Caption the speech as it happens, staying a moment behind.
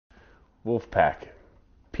Wolfpak,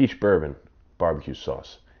 peach bourbon, barbecue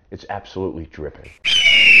sauce. It's absolutely dripping.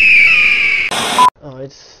 Oh,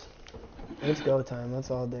 it's go time.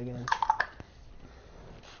 Let's all dig in.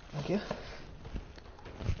 Thank you.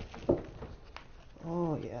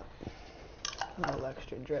 Oh yeah. A little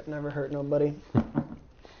extra drip never hurt nobody.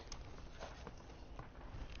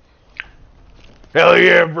 Hell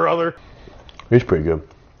yeah, brother. It's pretty good.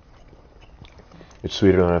 It's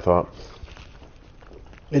sweeter than I thought.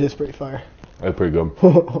 It is pretty fire. That's pretty good.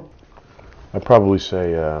 I'd probably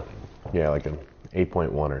say, like an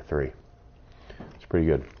 8.1 or 3. It's pretty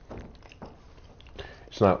good.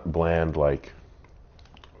 It's not bland like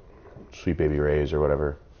Sweet Baby Ray's or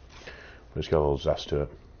whatever. But it's got a little zest to it.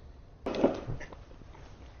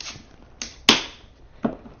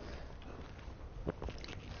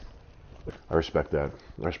 I respect that.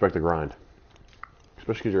 I respect the grind.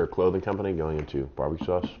 Especially because you're a clothing company going into barbecue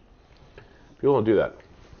sauce. People don't do that.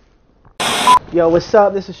 Yo, what's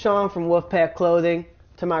up? This is Sean from Wolfpak Clothing.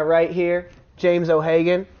 To my right here, James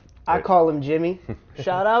O'Hagan. I call him Jimmy.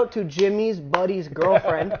 Shout out to Jimmy's buddy's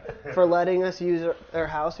girlfriend for letting us use their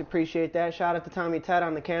house. We appreciate that. Shout out to Tommy Ted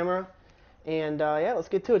on the camera. And let's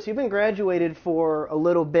get to it. So you've been graduated for a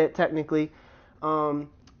little bit, technically.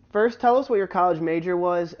 First, tell us what your college major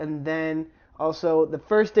was, and then also the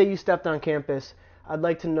first day you stepped on campus. I'd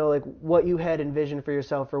like to know what you had envisioned for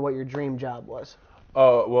yourself or what your dream job was.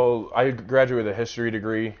 Well, I graduated with a history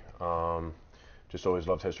degree. Just always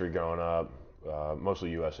loved history growing up.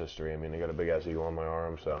 Mostly U.S. history. I mean, I got a big ass eagle on my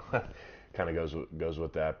arm, so kind of goes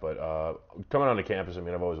with that. But coming onto campus, I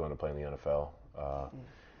mean, I've always wanted to play in the NFL.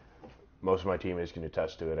 Most of my teammates can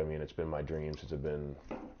attest to it. I mean, it's been my dream since I've been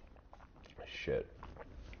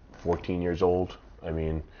 14 years old. I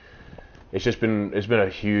mean, it's been a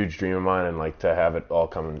huge dream of mine, and to have it all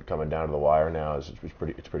coming down to the wire now is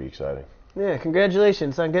pretty exciting. Yeah,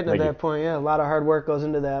 congratulations on getting to that point. Yeah, a lot of hard work goes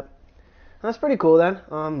into that. That's pretty cool then.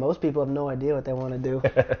 Most people have no idea what they want to do.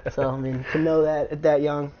 So, I mean, to know that at that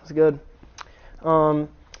young is good. What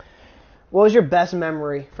was your best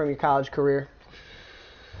memory from your college career?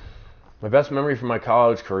 My best memory from my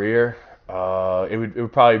college career, it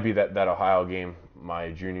would probably be that Ohio game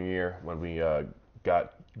my junior year when we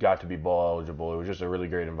got to be bowl eligible. It was just a really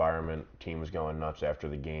great environment. Team was going nuts after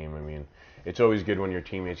the game. I mean, it's always good when your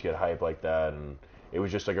teammates get hyped like that, and it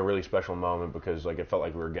was just a really special moment because it felt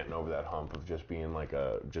like we were getting over that hump of just being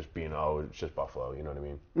it's just Buffalo, you know what I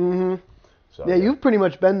mean? Mm-hmm. So, yeah, you've pretty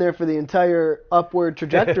much been there for the entire upward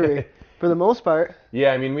trajectory for the most part.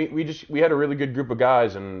 Yeah, I mean, we had a really good group of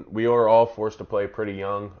guys, and we were all forced to play pretty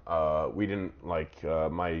young. We didn't my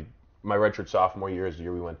redshirt sophomore year is the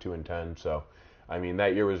year we went 2-10. So, I mean,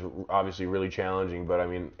 that year was obviously really challenging, but I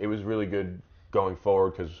mean, it was really good going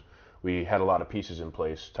forward because we had a lot of pieces in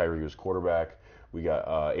place. Tyree was quarterback. We got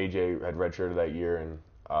AJ had redshirted that year, and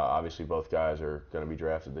obviously both guys are going to be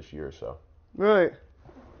drafted this year. So. Right.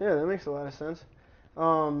 Yeah, that makes a lot of sense.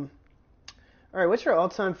 All right, what's your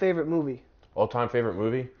all-time favorite movie? All-time favorite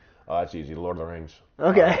movie? That's easy. Lord of the Rings.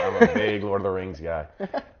 Okay. I'm a big Lord of the Rings guy.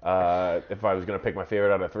 If I was going to pick my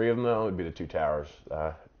favorite out of 3 of them, though, it would be the Two Towers.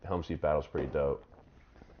 Helm's Deep Battle's pretty dope.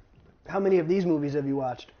 How many of these movies have you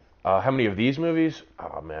watched? How many of these movies?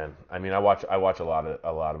 Oh man, I mean, I watch a lot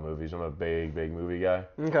of movies. I'm a big movie guy.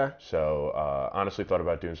 Okay. So honestly, thought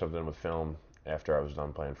about doing something with film after I was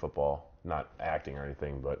done playing football. Not acting or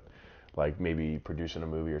anything, but maybe producing a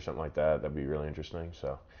movie or something like that. That'd be really interesting.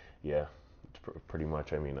 So yeah, it's pretty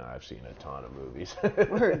much. I mean, I've seen a ton of movies.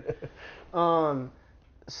 Word.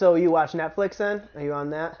 So you watch Netflix then? Are you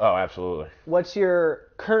on that? Oh, absolutely. What's your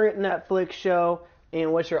current Netflix show,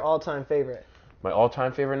 and what's your all-time favorite? My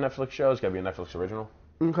all-time favorite Netflix show is gotta be a Netflix original.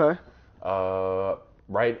 Okay.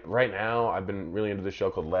 Right now, I've been really into this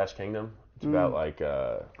show called Last Kingdom. It's about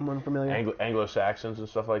I'm unfamiliar. Anglo-Saxons and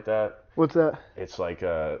stuff like that. What's that? It's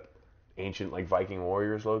ancient Viking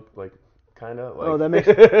warriors kind of. Oh, that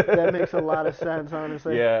makes a lot of sense,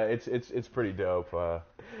 honestly. Yeah, it's pretty dope.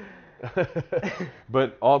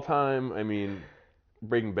 But all-time, I mean,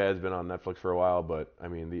 Breaking Bad's been on Netflix for a while, but I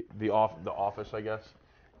mean the Office, I guess.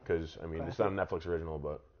 Because, I mean, Classic. It's not a Netflix original,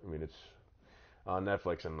 but, I mean, it's on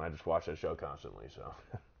Netflix, and I just watch that show constantly, so.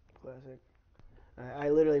 Classic. I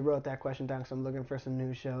literally wrote that question down because I'm looking for some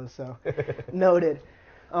new shows, so noted.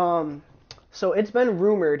 So it's been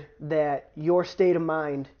rumored that your state of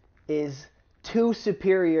mind is too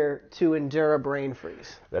superior to endure a brain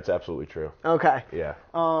freeze. That's absolutely true. Okay. Yeah.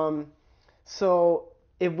 So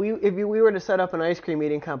if we were to set up an ice cream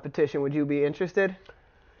eating competition, would you be interested?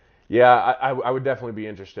 Yeah, I would definitely be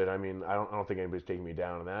interested. I mean, I don't think anybody's taking me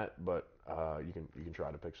down on that, but you can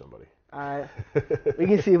try to pick somebody. All right. We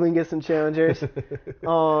can see if we can get some challengers.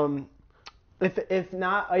 If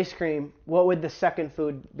not ice cream, what would the second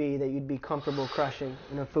food be that you'd be comfortable crushing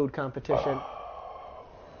in a food competition?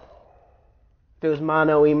 If it was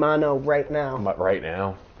mano y mano right now. Right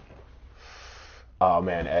now? Oh,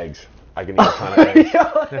 man, eggs. I can eat a ton of eggs.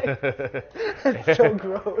 That's so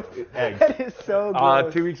gross. Eggs. That is so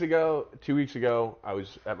gross. 2 weeks ago, I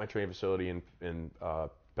was at my training facility in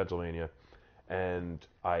Pennsylvania, and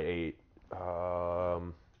I ate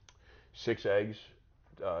 6 eggs,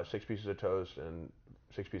 6 pieces of toast, and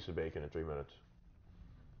 6 pieces of bacon in 3 minutes.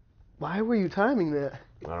 Why were you timing that?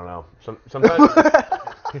 I don't know. Sometimes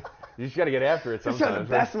you just got to get after it. Sometimes. Just trying to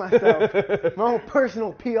best myself. My own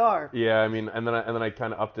personal PR. Yeah, I mean, and then I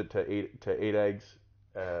kind of upped it to eight eggs,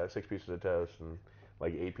 6 pieces of toast, and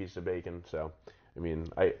like 8 pieces of bacon. So, I mean,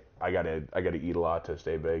 I gotta eat a lot to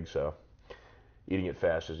stay big. So, eating it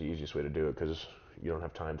fast is the easiest way to do it because you don't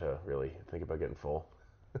have time to really think about getting full.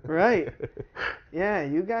 Right. Yeah,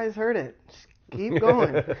 you guys heard it. Just keep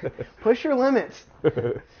going. Push your limits.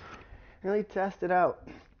 Really test it out.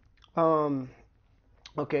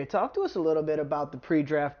 Okay, talk to us a little bit about the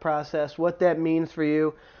pre-draft process, what that means for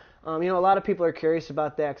you. A lot of people are curious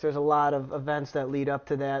about that because there's a lot of events that lead up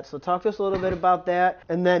to that. So talk to us a little bit about that,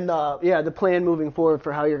 and then, the plan moving forward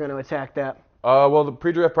for how you're going to attack that. Well, the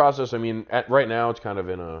pre-draft process, I mean, right now it's kind of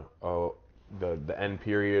in the end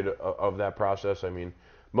period of that process. I mean,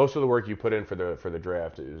 most of the work you put in for the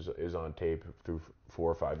draft is on tape through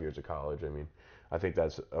 4 or 5 years of college. I mean, I think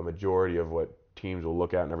that's a majority of what teams will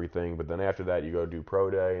look at and everything. But then after that, you go do pro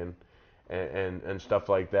day and stuff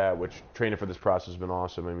like that, which training for this process has been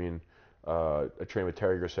awesome. I mean, I trained with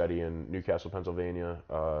Terry Grassetti in Newcastle, Pennsylvania.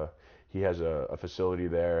 He has a facility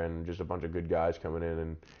there and just a bunch of good guys coming in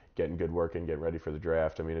and getting good work and getting ready for the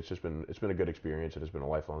draft. I mean, it's been a good experience and it's been a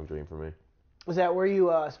lifelong dream for me. Is that where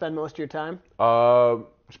you spend most of your time?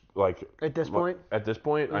 Like at this point? At this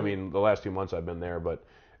point, mm-hmm. I mean, the last 2 months I've been there, but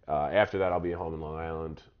after that I'll be at home in Long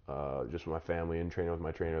Island, just with my family and training with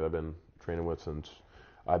my trainer that I've been training with since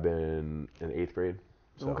I've been in 8th grade.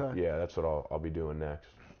 So okay. Yeah, that's what I'll be doing next.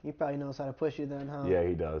 He probably knows how to push you then, huh? Yeah,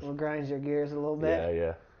 he does. Well, grinds your gears a little bit.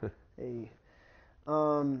 Yeah. Hey.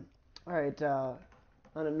 All right. On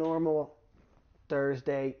a normal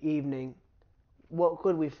Thursday evening, what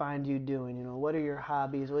could we find you doing? What are your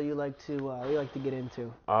hobbies? What do you like to get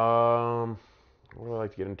into? What do I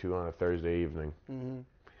like to get into on a Thursday evening? Mm-hmm.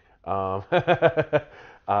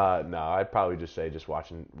 No, I'd probably just say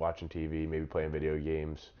watching TV, maybe playing video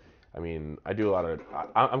games. I mean, I do a lot of.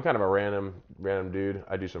 I'm kind of a random dude.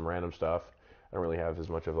 I do some random stuff. I don't really have as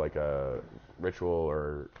much of like a ritual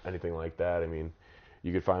or anything like that. I mean,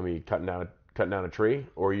 you could find me cutting down a tree,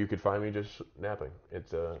 or you could find me just napping.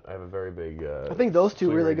 I have a very big. I think those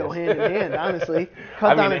two really go hand in hand, honestly.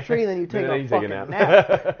 Cut down a tree, then you take a fucking nap.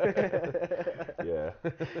 Yeah.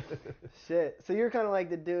 Shit. So you're kind of like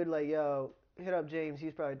the dude, like, yo, hit up James.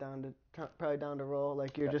 He's probably down to roll.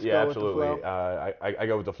 Like you're just go with the flow. I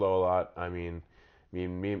go with the flow a lot. I mean, me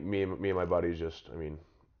and my buddies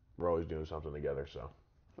we're always doing something together. So.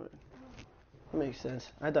 That makes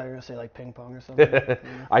sense. I thought you were going to say like ping pong or something.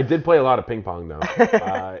 I did play a lot of ping pong though.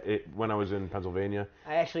 When I was in Pennsylvania.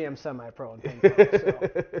 I actually am semi-pro in ping pong, so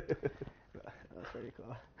that's pretty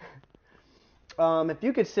cool. If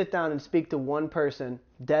you could sit down and speak to one person,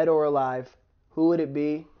 dead or alive, who would it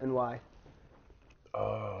be and why?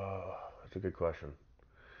 That's a good question.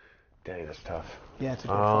 Dang, that's tough. Yeah, it's a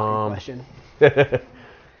good fucking question.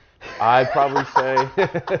 I'd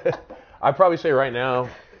probably say right now,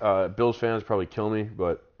 Bills fans probably kill me,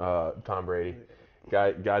 but Tom Brady,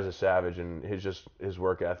 guy's a savage, and his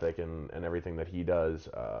work ethic and everything that he does,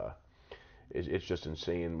 it's just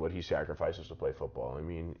insane what he sacrifices to play football. I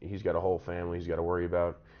mean, he's got a whole family he's got to worry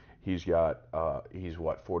about. He's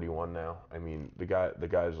 41 now. I mean, the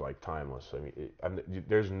guy's like timeless. I mean,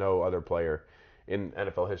 there's no other player in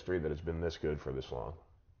NFL history that has been this good for this long.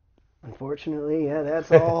 Unfortunately, yeah,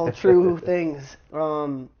 that's all true things.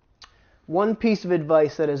 One piece of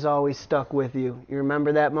advice that has always stuck with you. You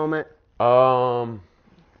remember that moment? One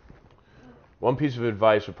piece of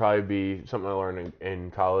advice would probably be something I learned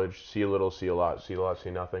in college: see a little, see a lot; see a lot,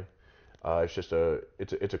 see nothing. It's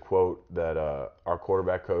a quote that our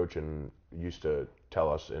quarterback coach and used to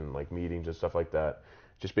tell us in like meetings and stuff like that.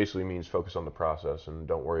 Just basically means focus on the process and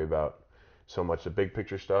don't worry about so much the big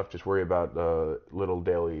picture stuff. Just worry about the little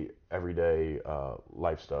daily, everyday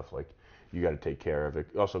life stuff. Like you got to take care of it.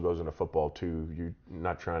 It also goes into football too. You're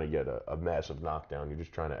not trying to get a massive knockdown. You're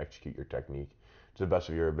just trying to execute your technique to the best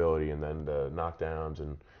of your ability, and then the knockdowns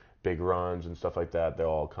and big runs and stuff like that, they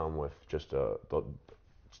all come with just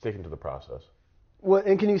sticking to the process. What?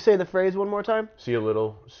 And can you say the phrase one more time? See a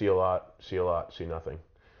little, see a lot, see nothing.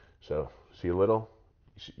 So see a little,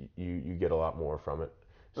 you get a lot more from it.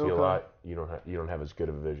 See a lot, you don't have as good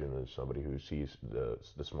of a vision as somebody who sees the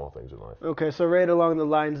small things in life. Okay, so right along the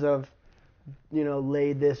lines of,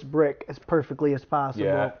 lay this brick as perfectly as possible.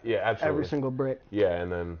 Yeah, absolutely. Every single brick. Yeah,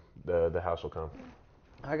 and then the house will come.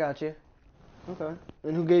 I got you. Okay.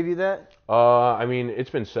 And who gave you that? I mean,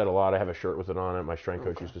 it's been said a lot. I have a shirt with it on it. My strength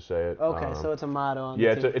coach used to say it. Okay, so it's a motto on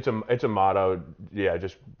yeah, the team. it's a motto. Yeah,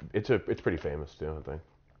 it's pretty famous too, I think.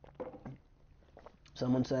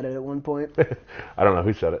 Someone said it at one point. I don't know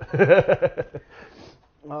who said it.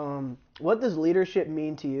 What does leadership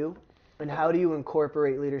mean to you, and how do you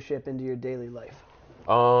incorporate leadership into your daily life?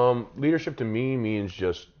 Leadership to me means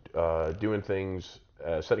just doing things,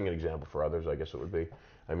 setting an example for others, I guess it would be.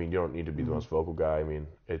 I mean, you don't need to be the most vocal guy. I mean,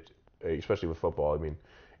 especially with football. I mean,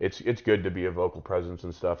 it's good to be a vocal presence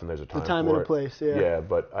and stuff, and there's a time for and it. a place, yeah. Yeah,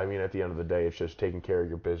 but I mean, at the end of the day, it's just taking care of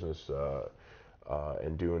your business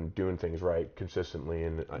and doing things right consistently.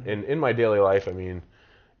 And in my daily life, I mean,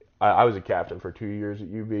 I was a captain for 2 years at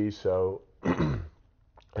UB, so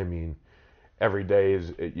I mean, every day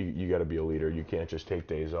you got to be a leader. You can't just take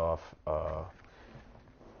days off.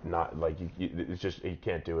 Not like it's just you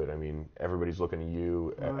can't do it. I mean, everybody's looking at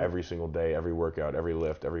you every single day, every workout, every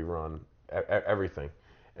lift, every run, everything,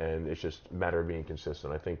 and it's just a matter of being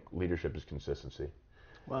consistent. I think leadership is consistency.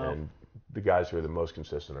 Wow. And the guys who are the most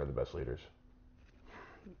consistent are the best leaders.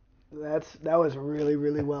 That was really,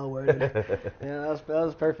 really well worded. Yeah, that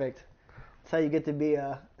was perfect. That's how you get to be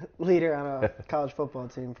a leader on a college football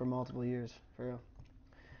team for multiple years, for real.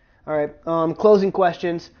 All right, closing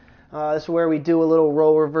questions. This is where we do a little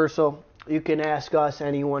role reversal. You can ask us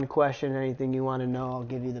any one question, anything you want to know. I'll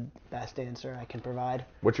give you the best answer I can provide.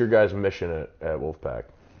 What's your guys' mission at Wolfpak?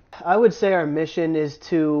 I would say our mission is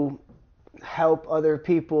to help other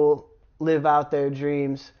people live out their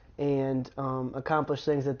dreams and accomplish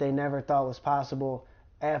things that they never thought was possible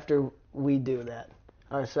after we do that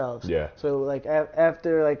ourselves. Yeah. So like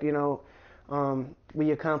after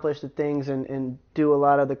we accomplish the things and do a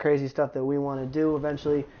lot of the crazy stuff that we want to do,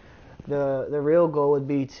 eventually the real goal would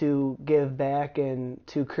be to give back and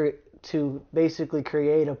to basically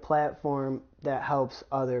create a platform that helps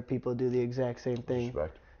other people do the exact same thing.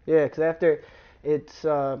 Respect. Yeah, because after it's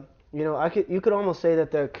you could almost say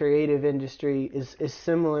that the creative industry is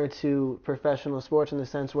similar to professional sports in the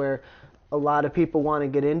sense where a lot of people want to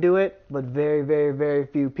get into it, but very, very, very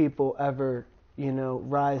few people ever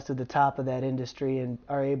rise to the top of that industry and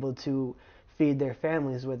are able to feed their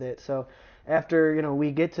families with it. So after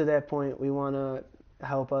we get to that point, we want to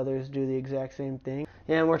help others do the exact same thing.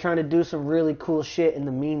 Yeah, and we're trying to do some really cool shit in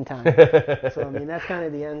the meantime. So I mean, that's kind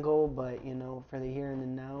of the end goal, but for the here and the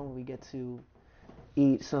now, we get to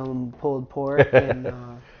eat some pulled pork and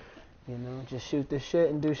just shoot this shit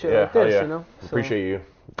and do shit like this. So, appreciate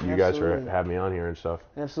you guys for having me on here and stuff.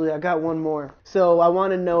 Absolutely. I got one more. So I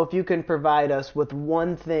want to know if you can provide us with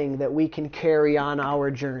one thing that we can carry on our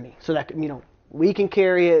journey, so that we can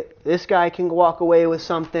carry it. This guy can walk away with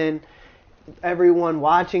something. Everyone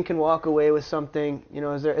watching can walk away with something.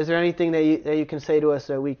 Is there anything that you can say to us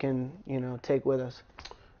that we can take with us?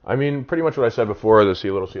 I mean, pretty much what I said before, the see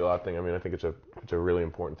a little, see a lot thing. I mean, I think it's a really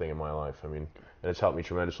important thing in my life. I mean, and it's helped me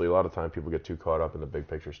tremendously. A lot of times people get too caught up in the big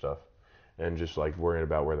picture stuff and just like worrying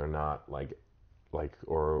about where they're not,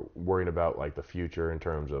 or worrying about like the future in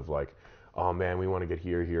terms of like, oh man, we want to get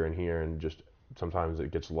here, here, and here, and just sometimes it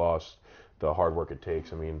gets lost, the hard work it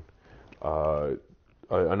takes. I mean,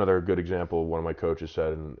 another good example one of my coaches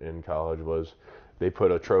said in college was they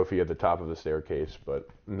put a trophy at the top of the staircase,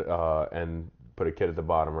 and put a kid at the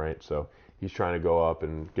bottom, right? So he's trying to go up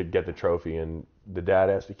and get the trophy, and the dad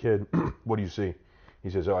asked the kid, "What do you see?" He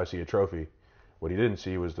says, "Oh, I see a trophy." What he didn't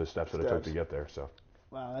see was the steps that it took to get there. So.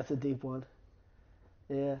 Wow, that's a deep one.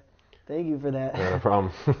 Yeah, thank you for that. Yeah, no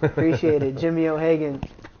problem. Appreciate it, Jimmy O'Hagan.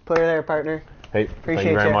 Put her there, partner. Hey, thank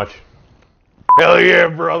you very much. Hell yeah,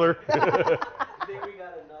 brother. I think we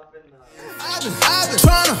got enough in the... I've been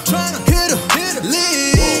trying to hit a